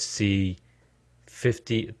and I would see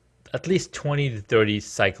 50, at least 20 to 30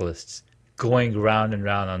 cyclists going round and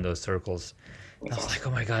round on those circles. I That's was like,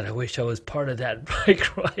 awesome. oh my God, I wish I was part of that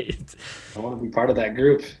bike ride. I want to be part of that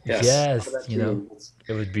group. Yes, part of Yes, that team.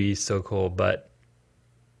 it would be so cool. But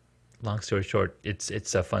long story short, it's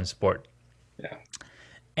a fun sport. Yeah.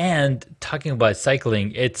 And talking about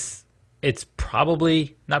cycling, it's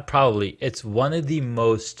probably not probably, it's one of the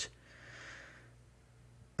most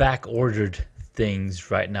back ordered things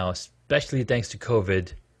right now, especially thanks to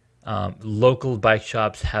COVID. Local bike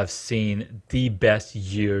shops have seen the best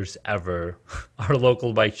years ever. Our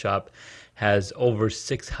local bike shop has over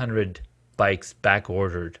 600 bikes back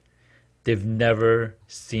ordered. They've never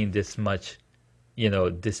seen this much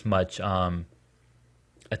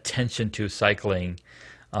attention to cycling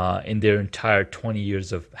in their entire 20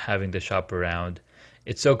 years of having the shop around.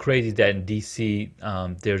 It's so crazy that in DC,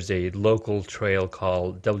 there's a local trail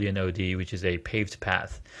called WNOD, which is a paved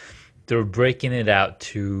path. They're breaking it out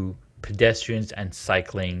to pedestrians and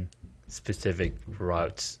cycling specific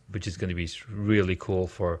routes, which is going to be really cool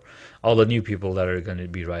for all the new people that are going to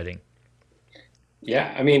be riding.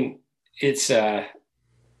 Yeah. I mean, it's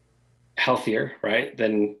healthier, right?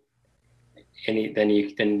 Than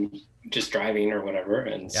just driving or whatever.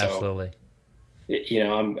 And so, Absolutely.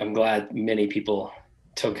 I'm glad many people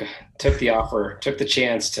took took the offer, took the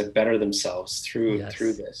chance to better themselves through Yes,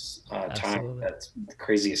 this time. absolutely. That's the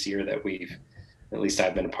craziest year that at least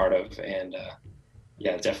I've been a part of. And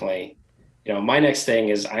yeah, definitely. My next thing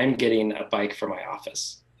is I'm getting a bike for my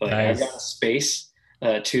office. Like I've got a Nice. space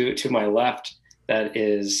to my left that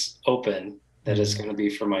is open, that is Mhm. going to be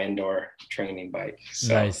for my indoor training bike.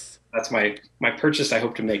 So Nice. that's my purchase I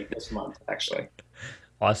hope to make this month, actually.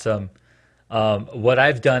 Awesome. What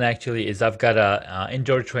I've done actually is I've got a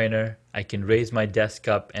indoor trainer. I can raise my desk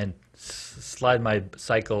up and slide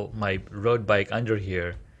my road bike under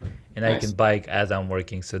here, and I can Nice. bike as I'm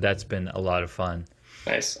working. So that's been a lot of fun.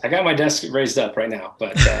 Nice. I got my desk raised up right now,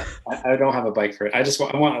 but I don't have a bike for it.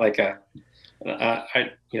 I want like I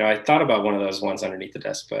thought about one of those ones underneath the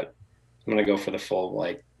desk, but I'm gonna go for the full,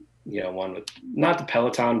 like, one with not the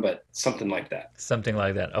Peloton, but something like that. Something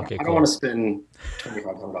like that. Okay, I don't want cool. to spend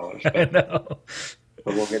 $2,500, I but know.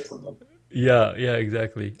 we'll get something. Yeah, yeah,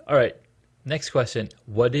 exactly. All right. Next question.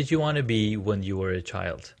 What did you want to be when you were a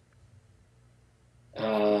child?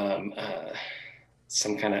 Um, uh,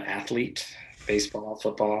 some kind of athlete, baseball,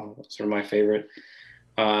 football. Those are my favorite.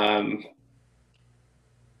 Um,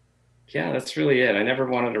 yeah, that's really it. I never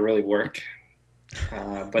wanted to really work.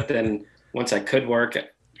 But then once I could work,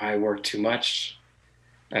 I worked too much.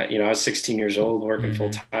 I was 16 years old, working full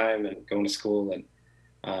Hmm. time and going to school,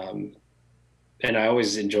 um, and I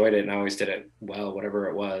always enjoyed it, and I always did it well, whatever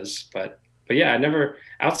it was. But yeah, I never,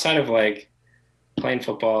 outside of like playing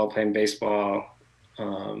football, playing baseball.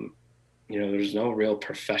 Um, there's no real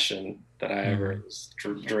profession that I ever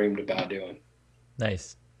Hmm. dreamed about doing.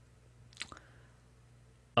 Nice.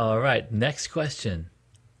 All right. Next question.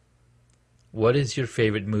 What is your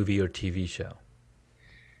favorite movie or TV show?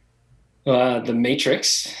 The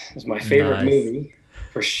Matrix is my favorite Nice. movie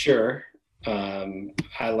for sure.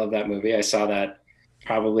 I love that movie. I saw that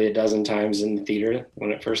probably a dozen times in the theater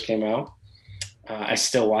when it first came out. I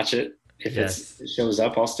still watch it. If Yes. it shows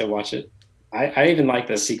up, I'll still watch it. I even like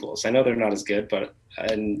the sequels. I know they're not as good,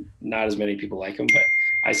 and not as many people like them, but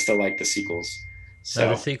I still like the sequels. Now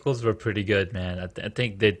the So sequels were pretty good, man. I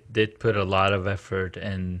think they did put a lot of effort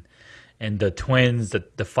and the twins,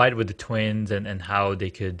 the fight with the twins, and how they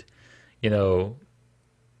could, you know,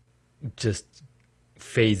 just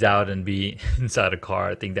phase out and be inside a car.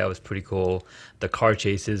 I think that was pretty cool. The car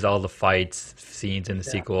chases, all the fights scenes in the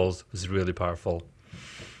yeah, sequels was really powerful.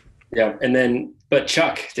 yeah. And then, but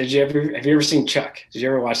Chuck, have you ever seen Chuck? Did you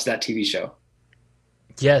ever watch that TV show?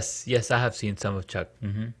 Yes, yes, I have seen some of Chuck.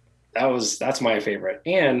 Hmm. That's my favorite,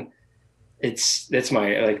 and it's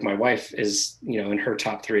my, like, my wife is in her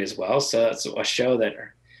top three as well. So it's a show that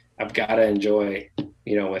I've got to enjoy,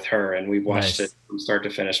 with her. And we've watched it Nice. from start to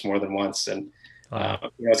finish more than once. And,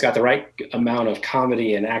 Wow. it's got the right amount of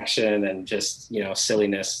comedy and action and just,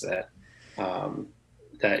 silliness um,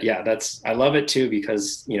 yeah, I love it too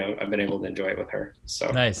because, I've been able to enjoy it with her.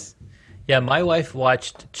 So, Nice. Yeah, my wife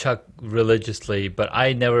watched Chuck religiously, but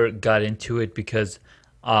I never got into it because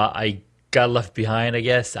I got left behind, I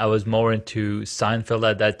guess. I was more into Seinfeld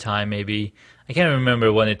at that time, maybe. I can't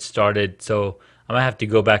remember when it started, so I might have to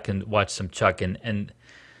go back and watch some Chuck and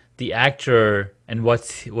the actor and what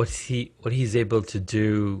he's able to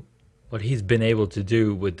do, what he's been able to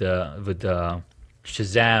do with the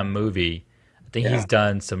Shazam movie. I think yeah. he's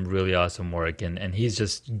done some really awesome work, and he's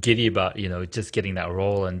just giddy about just getting that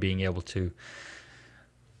role and being able to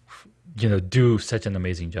do such an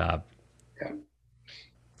amazing job. Yeah.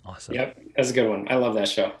 Awesome. Yep. That's a good one. I love that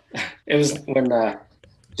show. It was when,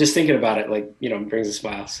 just thinking about it, like, brings a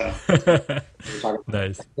smile. So we're talking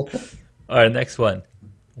Nice. All right, next one.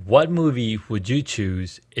 What movie would you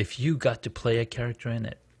choose if you got to play a character in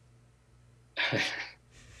it?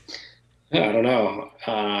 Yeah, I don't know.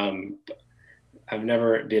 I've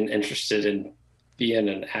never been interested in being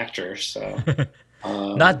an actor, so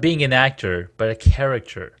Not um, being an actor, but a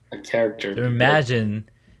character. a character. So imagine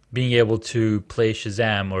being able to play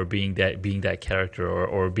Shazam or being that character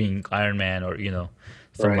or being Iron Man or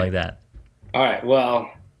something Right. like that. All right.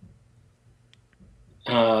 Well,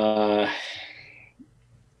 uh,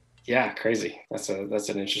 yeah, crazy. That's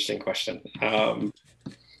an interesting question.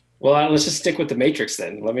 Well, let's just stick with the Matrix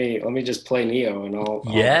then. Let me just play Neo, and I'll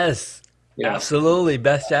Yes, you know absolutely,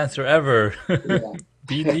 best answer ever. yeah.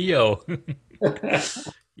 Be Neo.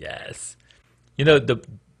 Yes. The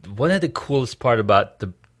one of the coolest part about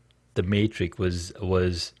the Matrix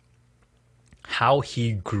was how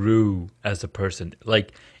he grew as a person.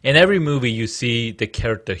 Like in every movie, you see the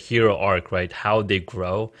character hero arc, right? How they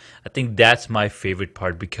grow. I think that's my favorite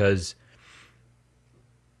part because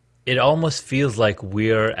it almost feels like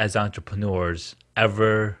we're as entrepreneurs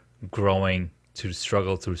ever growing to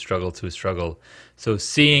struggle through struggle to struggle. So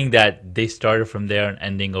seeing that they started from there and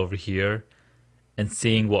ending over here, and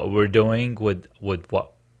seeing what we're doing with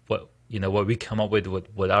what we come up with,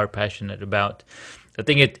 what our passionate about, I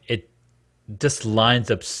think it just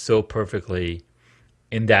lines up so perfectly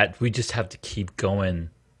in that we just have to keep going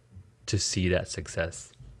to see that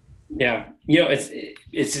success. Yeah,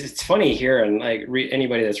 it's funny here, and like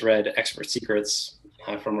anybody that's read Expert Secrets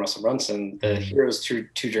from Russell Brunson, the Mm, hero's two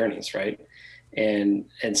journeys, right? And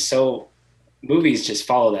so movies just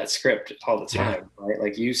follow that script all the yeah, time, right?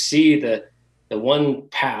 Like you see the one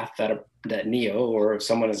path that Neo or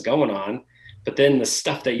someone is going on, but then the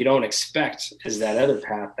stuff that you don't expect is that other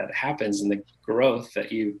path that happens, and the growth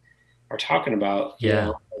that you are talking about.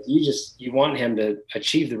 yeah, You want him to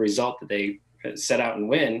achieve the result that they set out and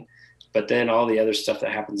win, but then all the other stuff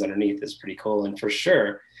that happens underneath is pretty cool. And for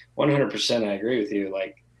sure, 100%, I agree with you.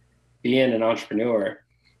 Like being an entrepreneur,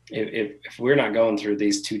 if we're not going through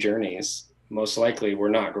these two journeys, most likely we're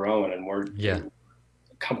not growing, and yeah,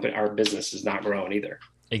 our business is not growing either.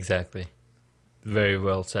 exactly. Very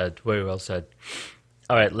well said. Very well said.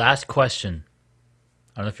 All right, last question.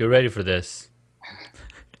 I don't know if you're ready for this,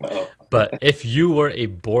 Oh, but if you were a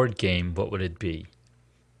board game, what would it be?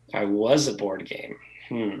 I was a board game.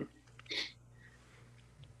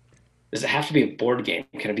 Does it have to be a board game?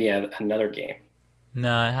 Can it be another game?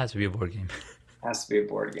 No, it has to be a board game. It has to be a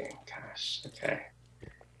board game. Gosh. Okay.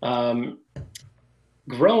 Um,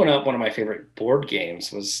 Growing up, one of my favorite board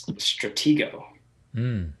games was Stratego,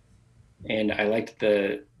 Mm, and I liked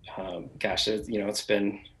gosh, it's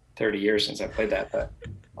been 30 years since I played that,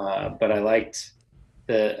 but I liked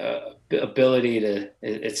the ability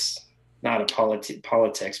it's not a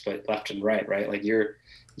politics, but left and right? Like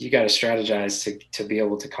you got to strategize to be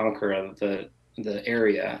able to conquer the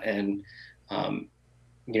area, and um,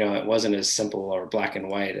 it wasn't as simple or black and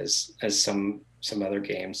white as some other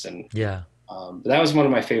games, and yeah. but that was one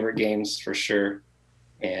of my favorite games for sure.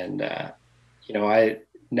 And I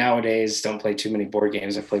nowadays don't play too many board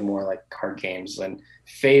games. I play more like card games. And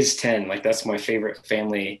Phase 10, like that's my favorite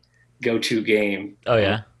family go-to game. Oh I don't know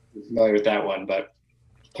yeah. if you're familiar with that one, but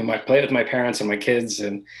I play it with my parents and my kids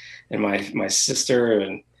and my sister,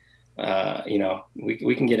 and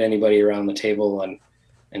we can get anybody around the table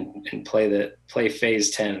and play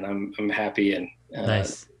Phase 10, and I'm happy, and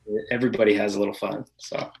Nice. everybody has a little fun.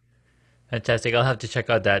 So Fantastic. I'll have to check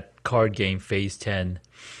out that card game Phase 10.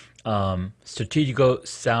 Strategico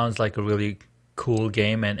sounds like a really cool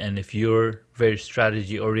game, and if you're very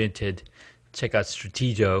strategy oriented, check out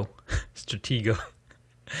Stratego. Stratego.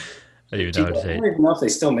 I don't even know how to I say don't it. even know if they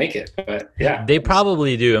still make it, but yeah, They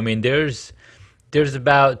probably do. I mean, there's there's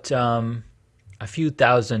about a few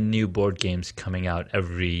thousand new board games coming out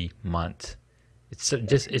every month. It's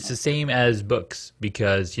the same as books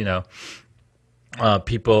because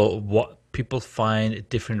people find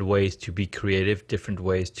different ways to be creative, different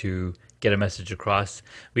ways to get a message across.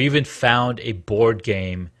 We even found a board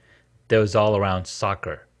game that was all around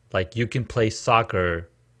soccer. Like you can play soccer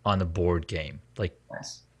on a board game. Like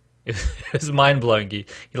Nice. it was mind blowing.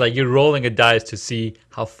 You're rolling a dice to see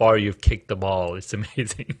how far you've kicked the ball. It's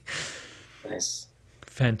amazing. Nice.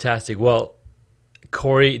 Fantastic. Well,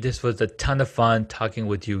 Corey, this was a ton of fun talking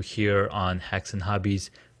with you here on Hacks and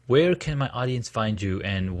Hobbies. Where can my audience find you,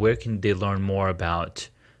 and where can they learn more about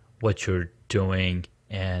what you're doing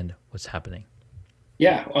and what's happening?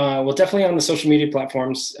 Yeah, well, definitely on the social media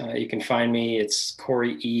platforms. You can find me. It's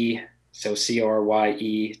Corey E. So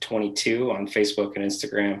CORYE 22 on Facebook and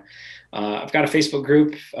Instagram. I've got a Facebook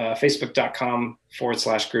group,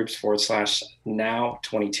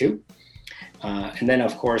 facebook.com/groups/now22. And then,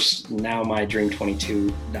 of course,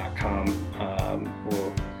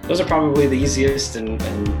 nowmydream22.com. Those are probably the easiest and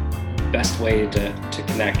best way to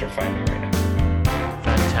connect or find me right now.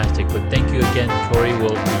 Fantastic. Well, thank you again, Corey. We'll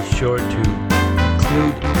be sure to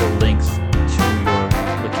include the links to your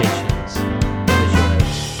locations in the show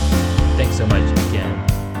notes. Thanks so much again.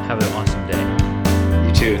 Have an awesome day.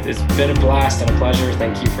 You too. It's been a blast and a pleasure.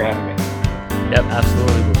 Thank you for having me. Yep,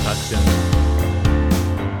 absolutely. We'll talk soon.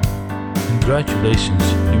 Congratulations,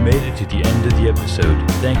 you made it to the end of the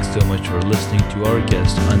episode. Thanks so much for listening to our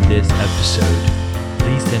guest on this episode.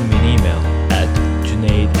 Please send me an email at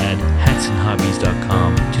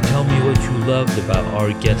junaid@hacksandhobbies.com to tell me what you loved about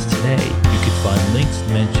our guest today. You can find links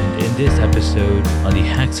mentioned in this episode on the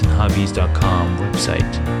hacksandhobbies.com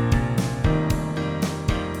website.